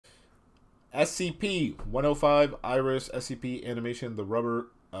SCP-105 Iris SCP animation the rubber.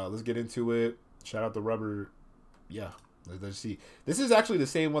 Let's get into it. Shout out the rubber. Yeah, let's see. This is actually the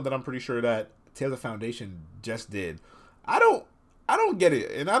same one that I'm pretty sure that Taylor Foundation just did. I don't get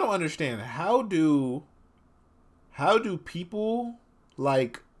it, and I don't understand how do people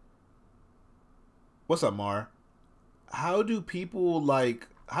like, what's up, Mar? How do people like,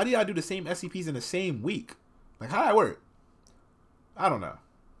 how do y'all do the same SCPs in the same week? Like, how that work? I don't know.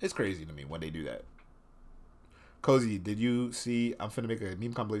 It's crazy to me when they do that. Cozy, did you see? I'm finna make a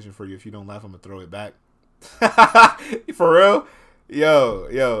meme compilation for you. If you don't laugh, I'm gonna throw it back. For real?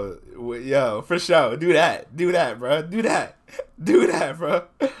 Yo, for sure. Do that, bro. Do that, bro. All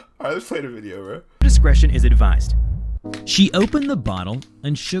right, let's play the video, bro. Discretion is advised. She opened the bottle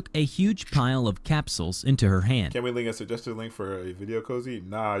and shook a huge pile of capsules into her hand. Can we link a suggested link for a video, Cozy?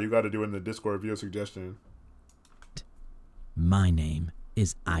 Nah, you got to do it in the Discord video suggestion. My name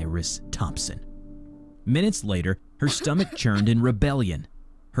is Iris Thompson. Minutes later, her stomach churned in rebellion.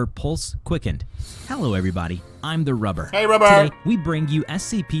 Her pulse quickened. Hello, everybody. I'm the Rubber. Hey, Rubber. Today, we bring you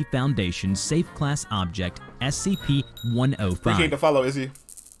SCP Foundation's Safe Class Object, SCP-105. Appreciate the follow, Izzy.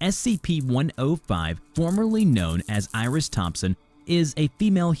 SCP-105, formerly known as Iris Thompson, is a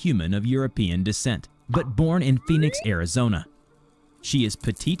female human of European descent, but born in Phoenix, Arizona. She is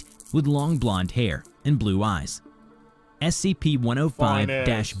petite with long blonde hair and blue eyes.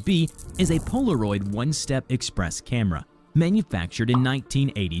 SCP-105-B is a Polaroid one-step express camera, manufactured in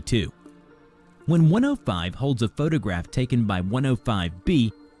 1982. When 105 holds a photograph taken by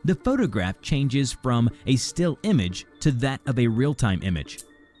 105-B, the photograph changes from a still image to that of a real-time image.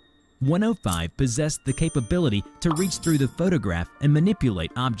 105 possessed the capability to reach through the photograph and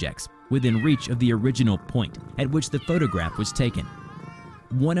manipulate objects within reach of the original point at which the photograph was taken.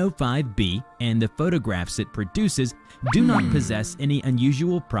 105-B and the photographs it produces do not possess any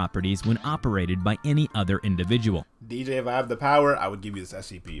unusual properties when operated by any other individual. DJ, if I have the power, I would give you this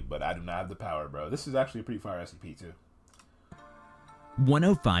SCP, but I do not have the power, bro. This is actually a pretty fire SCP, too.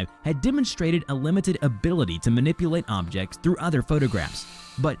 105 had demonstrated a limited ability to manipulate objects through other photographs,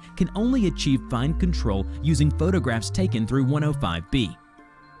 but can only achieve fine control using photographs taken through 105-B.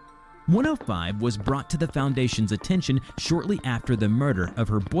 105 was brought to the Foundation's attention shortly after the murder of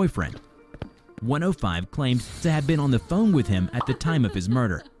her boyfriend. 105 claimed to have been on the phone with him at the time of his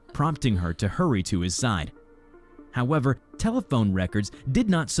murder, prompting her to hurry to his side. However, telephone records did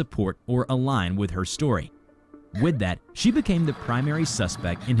not support or align with her story. With that, she became the primary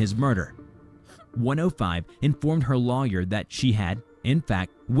suspect in his murder. 105 informed her lawyer that she had, in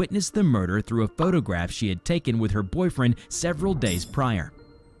fact, witnessed the murder through a photograph she had taken with her boyfriend several days prior.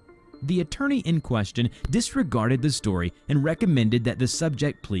 The attorney in question disregarded the story and recommended that the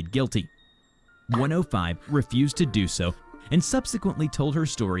subject plead guilty. 105 refused to do so and subsequently told her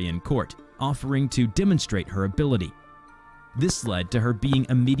story in court, offering to demonstrate her ability. This led to her being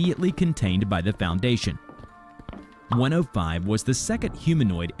immediately contained by the Foundation. 105 was the second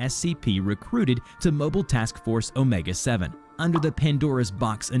humanoid SCP recruited to Mobile Task Force Omega-7 under the Pandora's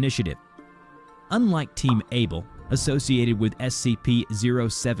Box initiative. Unlike Team Able, associated with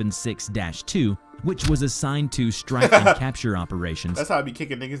SCP-076-2, which was assigned to strike and capture operations. That's how I be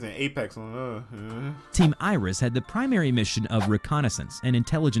kicking niggas in Apex. Team Iris had the primary mission of reconnaissance and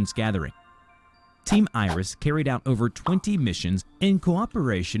intelligence gathering. Team Iris carried out over 20 missions in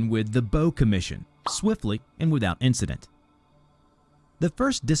cooperation with the Bow Commission, swiftly and without incident. The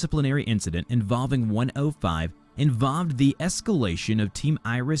first disciplinary incident involving 105 involved the escalation of Team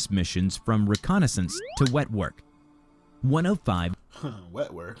Iris missions from reconnaissance to wet work. 105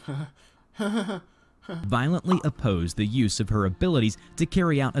 wet work. violently opposed the use of her abilities to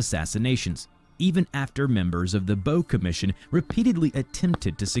carry out assassinations, even after members of the Bow Commission repeatedly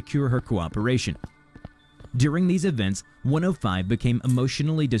attempted to secure her cooperation. During these events, 105 became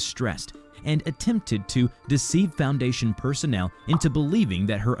emotionally distressed and attempted to deceive Foundation personnel into believing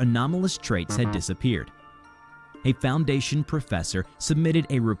that her anomalous traits had disappeared. A Foundation professor submitted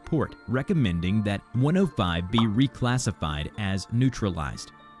a report recommending that 105 be reclassified as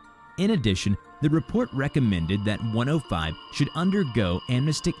neutralized. In addition, the report recommended that 105 should undergo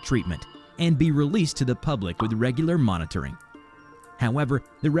amnestic treatment and be released to the public with regular monitoring. However,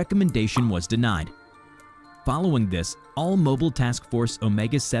 the recommendation was denied. Following this, all Mobile Task Force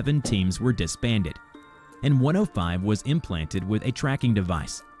Omega-7 teams were disbanded, and 105 was implanted with a tracking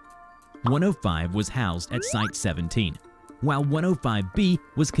device. 105 was housed at Site 17, while 105-B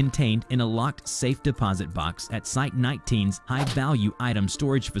was contained in a locked safe deposit box at Site 19's high-value item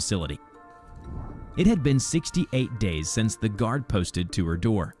storage facility. It had been 68 days since the guard posted to her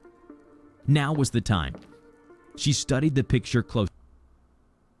door. Now was the time. She studied the picture closely.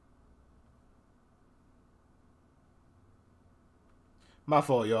 My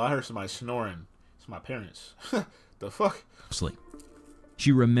fault, yo. I heard somebody snoring. It's my parents. The fuck?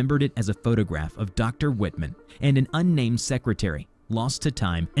 She remembered it as a photograph of Dr. Whitman and an unnamed secretary, lost to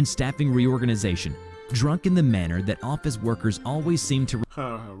time and staffing reorganization, drunk in the manner that office workers always seem to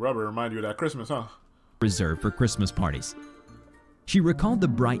Rubber remind you of that Christmas, huh? reserve for Christmas parties. She recalled the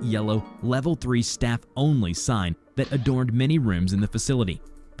bright yellow Level 3 staff-only sign that adorned many rooms in the facility,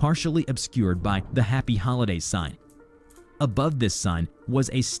 partially obscured by the Happy Holidays sign. Above this sign was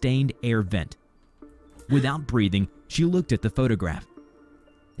a stained air vent. Without breathing, she looked at the photograph.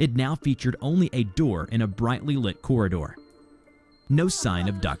 It now featured only a door in a brightly lit corridor. No sign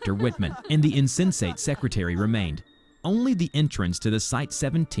of Dr. Whitman, and the insensate secretary remained. Only the entrance to the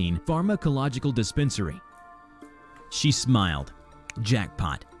Site-17 pharmacological dispensary. She smiled.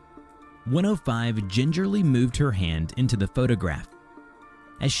 Jackpot. 105 gingerly moved her hand into the photograph.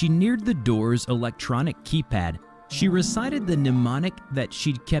 As she neared the door's electronic keypad, she recited the mnemonic that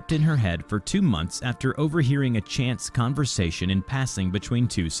she'd kept in her head for 2 months after overhearing a chance conversation in passing between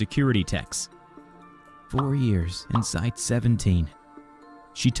two security techs. 4 years in Site-17.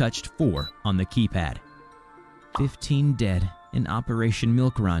 She touched 4 on the keypad. 15 dead in Operation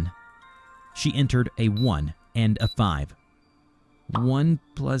Milk Run. She entered a 1 and a 5. 1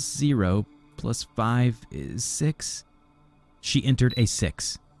 plus 0 plus 5 is 6. She entered a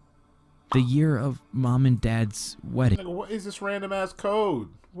 6. The year of Mom and Dad's wedding. Nigga, what is this random ass code?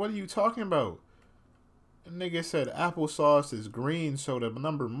 What are you talking about? The nigga said applesauce is green, so the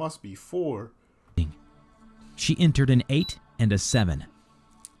number must be 4. She entered an 8 and a 7.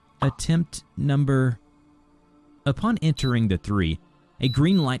 Attempt number... Upon entering the 3, a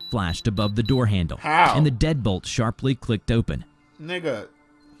green light flashed above the door handle. How? And the deadbolt sharply clicked open. Nigga.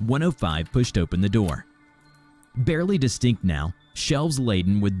 105 pushed open the door. Barely distinct now, shelves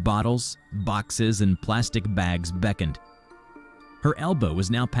laden with bottles, boxes, and plastic bags beckoned. Her elbow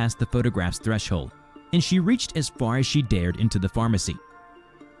was now past the photograph's threshold, and she reached as far as she dared into the pharmacy.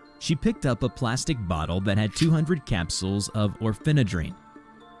 She picked up a plastic bottle that had 200 capsules of orphanadrine.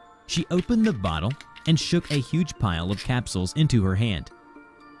 She opened the bottle and shook a huge pile of capsules into her hand.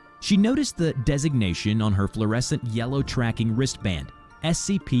 She noticed the designation on her fluorescent yellow tracking wristband,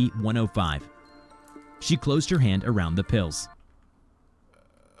 SCP-105. She closed her hand around the pills.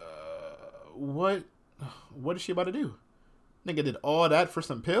 What is she about to do? Nigga did all that for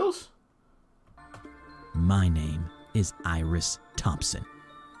some pills? My name is Iris Thompson.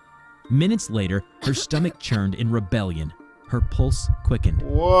 Minutes later, her stomach churned in rebellion. Her pulse quickened.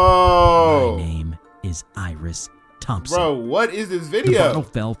 Whoa! My name is Iris Thompson. Bro, what is this The video? bottle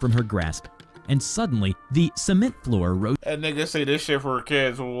fell from her grasp, and suddenly the cement floor rose That nigga say this shit for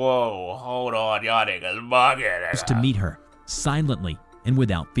kids. Whoa, hold on, y'all niggas bugging. to meet her, silently and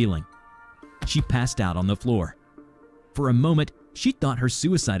without feeling. She passed out on the floor. For a moment, she thought her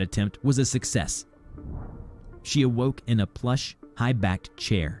suicide attempt was a success. She awoke in a plush, high-backed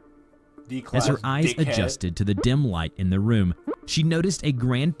chair. As her eyes adjusted to the dim light in the room, she noticed a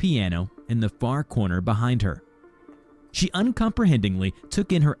grand piano in the far corner behind her. She uncomprehendingly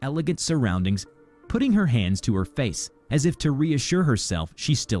took in her elegant surroundings, putting her hands to her face as if to reassure herself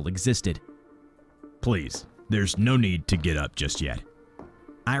she still existed. Please, there's no need to get up just yet.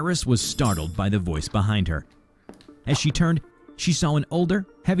 Iris was startled by the voice behind her. As she turned, she saw an older,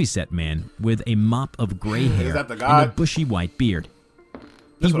 heavyset man with a mop of gray hair and a bushy white beard.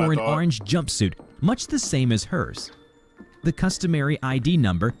 He wore an orange jumpsuit, much the same as hers. The customary ID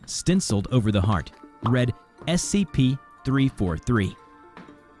number, stenciled over the heart, read SCP-343.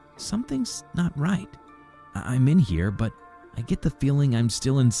 Something's not right. I'm in here, but I get the feeling I'm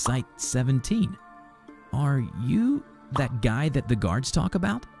still in Site-17. Are you that guy that the guards talk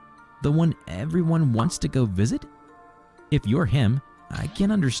about? The one everyone wants to go visit? If you're him, I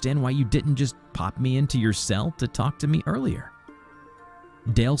can't understand why you didn't just pop me into your cell to talk to me earlier.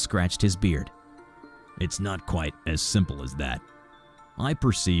 Dale scratched his beard. It's not quite as simple as that. I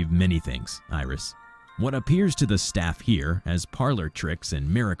perceive many things, Iris. What appears to the staff here as parlor tricks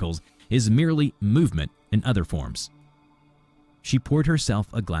and miracles is merely movement in other forms. She poured herself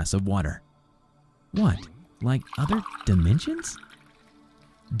a glass of water. What, like other dimensions?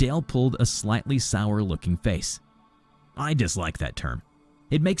 Dale pulled a slightly sour-looking face. I dislike that term.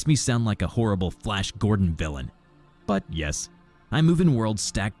 It makes me sound like a horrible Flash Gordon villain. But yes, I move in worlds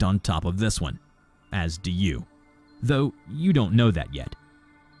stacked on top of this one, as do you, though you don't know that yet.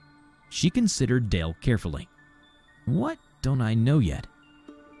 She considered Dale carefully. What don't I know yet?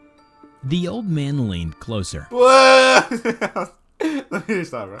 The old man leaned closer. What? Let me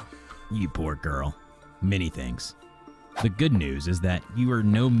stop, bro. You poor girl. Many things. The good news is that you are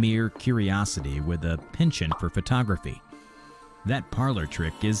no mere curiosity with a penchant for photography. That parlor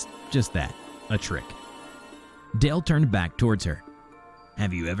trick is just that, a trick. Dale turned back towards her.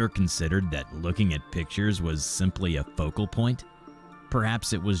 Have you ever considered that looking at pictures was simply a focal point?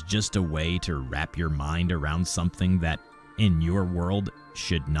 Perhaps it was just a way to wrap your mind around something that, in your world,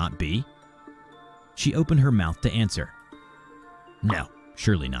 should not be? She opened her mouth to answer. No,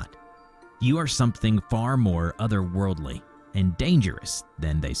 surely not. You are something far more otherworldly and dangerous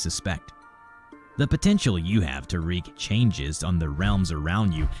than they suspect. The potential you have to wreak changes on the realms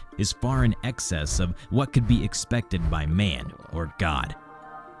around you is far in excess of what could be expected by man or God.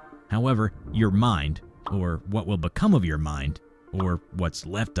 However, your mind, or what will become of your mind, or what's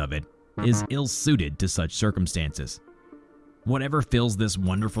left of it, is ill-suited to such circumstances. Whatever fills this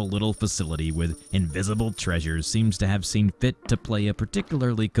wonderful little facility with invisible treasures seems to have seen fit to play a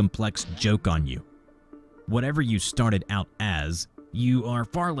particularly complex joke on you. Whatever you started out as, you are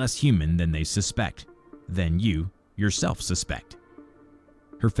far less human than they suspect, than you yourself suspect.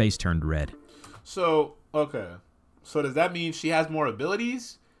 Her face turned red. So, okay. So does that mean she has more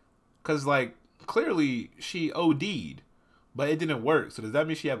abilities? Because, like, clearly she OD'd, but it didn't work. So does that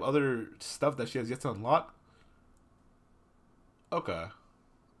mean she have other stuff that she has yet to unlock? Okay.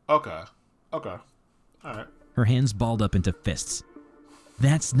 Okay. Okay. Alright. Her hands balled up into fists.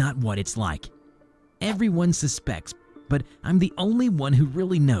 That's not what it's like. Everyone suspects, but I'm the only one who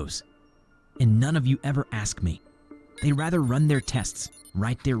really knows. And none of you ever ask me. They rather run their tests,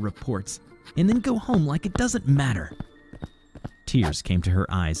 write their reports, and then go home like it doesn't matter. Tears came to her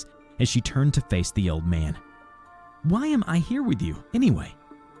eyes as she turned to face the old man. Why am I here with you, anyway?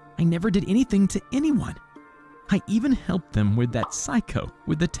 I never did anything to anyone. I even helped them with that psycho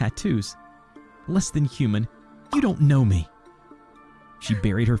with the tattoos. Less than human, you don't know me. She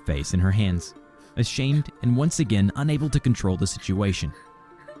buried her face in her hands, ashamed and once again unable to control the situation.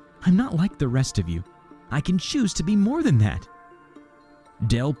 I'm not like the rest of you. I can choose to be more than that.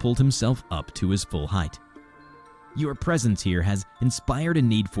 Dale pulled himself up to his full height. Your presence here has inspired a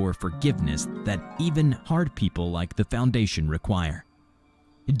need for forgiveness that even hard people like the Foundation require.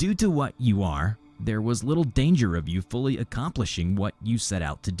 Due to what you are, there was little danger of you fully accomplishing what you set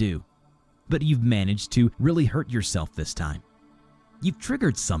out to do. But you've managed to really hurt yourself this time. You've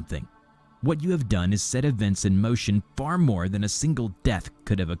triggered something. What you have done is set events in motion far more than a single death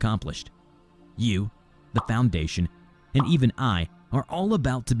could have accomplished. You, the Foundation, and even I are all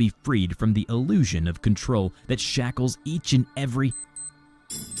about to be freed from the illusion of control that shackles each and every...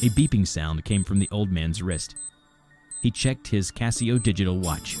 A beeping sound came from the old man's wrist. He checked his Casio digital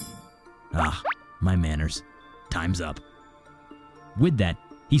watch. Ah, my manners. Time's up. With that,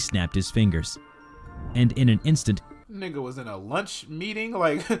 he snapped his fingers. And in an instant... Nigga was in a lunch meeting?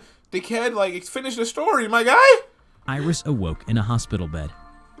 Like, the kid, like, finish the story, my guy! Iris awoke in a hospital bed.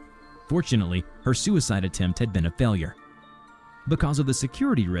 Fortunately, her suicide attempt had been a failure. Because of the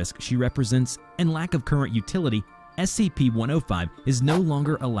security risk she represents and lack of current utility, SCP-105 is no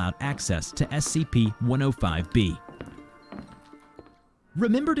longer allowed access to SCP-105-B.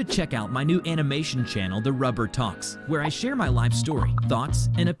 Remember to check out my new animation channel, The Rubber Talks, where I share my life story, thoughts,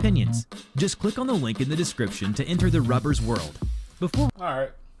 and opinions. Just click on the link in the description to enter the Rubber's world.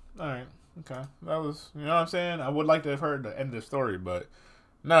 Alright, okay. That was, you know what I'm saying? I would like to have heard the end of the story, but...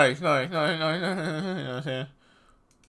 Nice, you know what I'm saying?